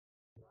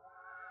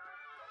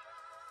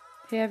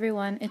Hey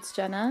everyone, it's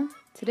Jenna.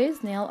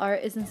 Today's nail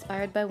art is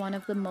inspired by one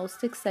of the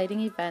most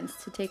exciting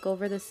events to take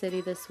over the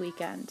city this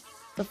weekend,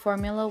 the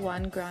Formula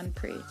One Grand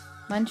Prix.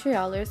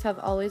 Montrealers have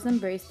always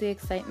embraced the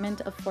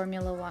excitement of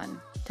Formula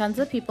One. Tons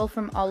of people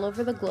from all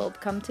over the globe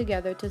come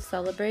together to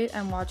celebrate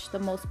and watch the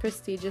most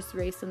prestigious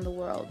race in the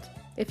world.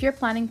 If you're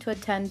planning to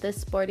attend this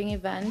sporting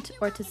event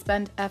or to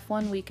spend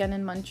F1 weekend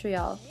in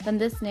Montreal, then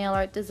this nail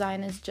art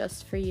design is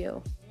just for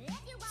you.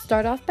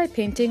 Start off by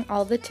painting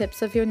all the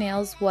tips of your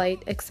nails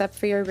white except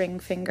for your ring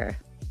finger.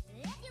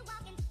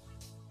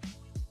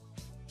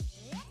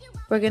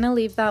 We're going to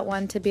leave that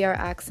one to be our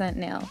accent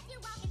nail.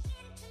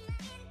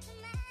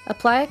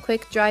 Apply a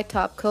quick dry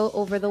top coat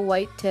over the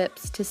white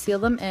tips to seal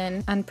them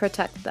in and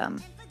protect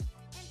them.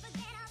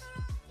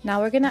 Now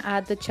we're going to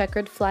add the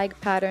checkered flag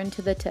pattern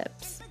to the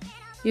tips.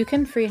 You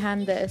can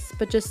freehand this,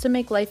 but just to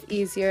make life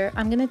easier,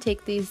 I'm going to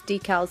take these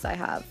decals I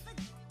have.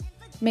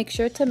 Make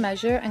sure to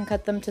measure and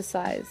cut them to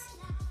size.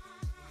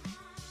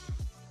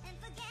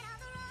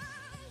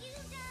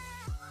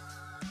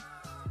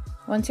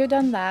 Once you're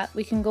done that,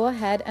 we can go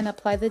ahead and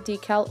apply the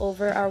decal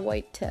over our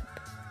white tip.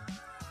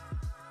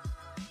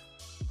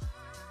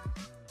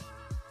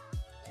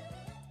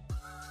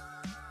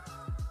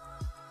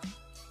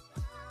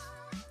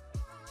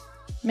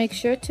 Make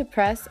sure to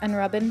press and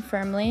rub in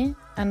firmly,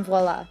 and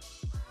voila!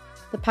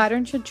 The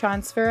pattern should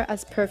transfer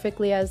as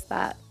perfectly as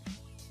that.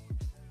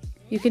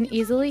 You can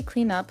easily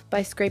clean up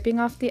by scraping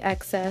off the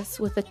excess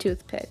with a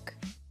toothpick.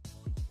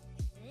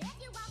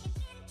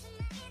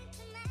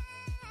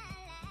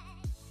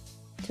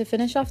 To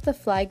finish off the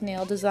flag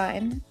nail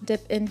design,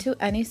 dip into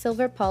any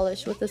silver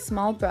polish with a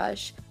small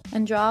brush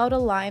and draw out a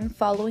line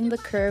following the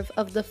curve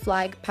of the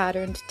flag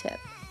patterned tip.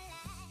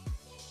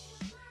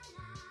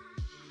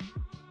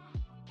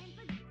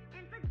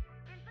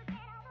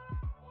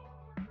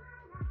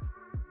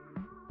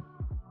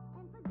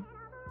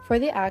 For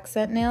the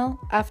accent nail,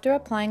 after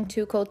applying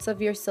 2 coats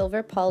of your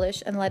silver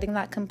polish and letting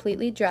that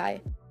completely dry,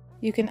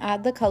 you can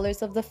add the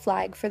colors of the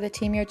flag for the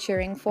team you're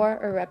cheering for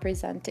or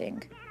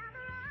representing.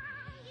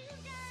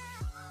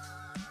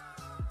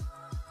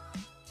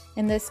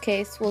 In this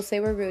case, we'll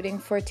say we're rooting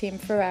for Team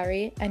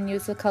Ferrari and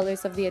use the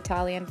colors of the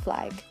Italian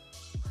flag.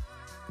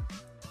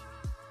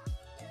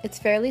 It's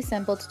fairly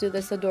simple to do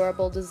this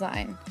adorable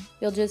design.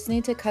 You'll just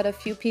need to cut a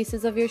few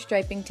pieces of your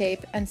striping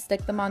tape and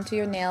stick them onto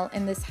your nail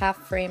in this half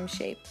frame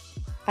shape.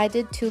 I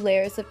did 2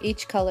 layers of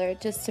each color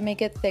just to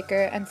make it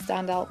thicker and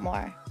stand out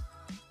more.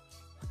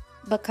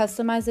 But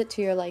customize it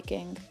to your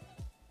liking.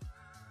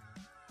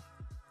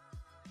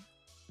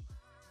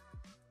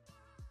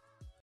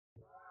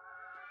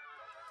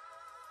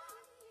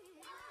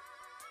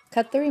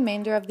 Cut the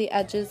remainder of the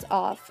edges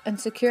off and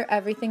secure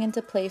everything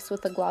into place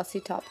with a glossy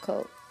top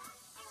coat.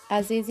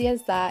 As easy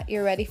as that,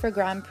 you're ready for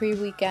Grand Prix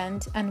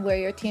weekend and wear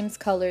your team's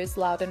colors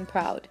loud and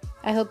proud.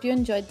 I hope you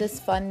enjoyed this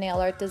fun nail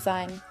art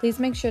design. Please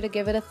make sure to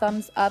give it a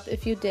thumbs up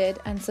if you did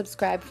and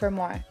subscribe for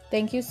more.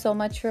 Thank you so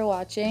much for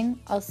watching.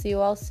 I'll see you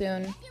all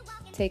soon.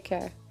 Take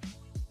care.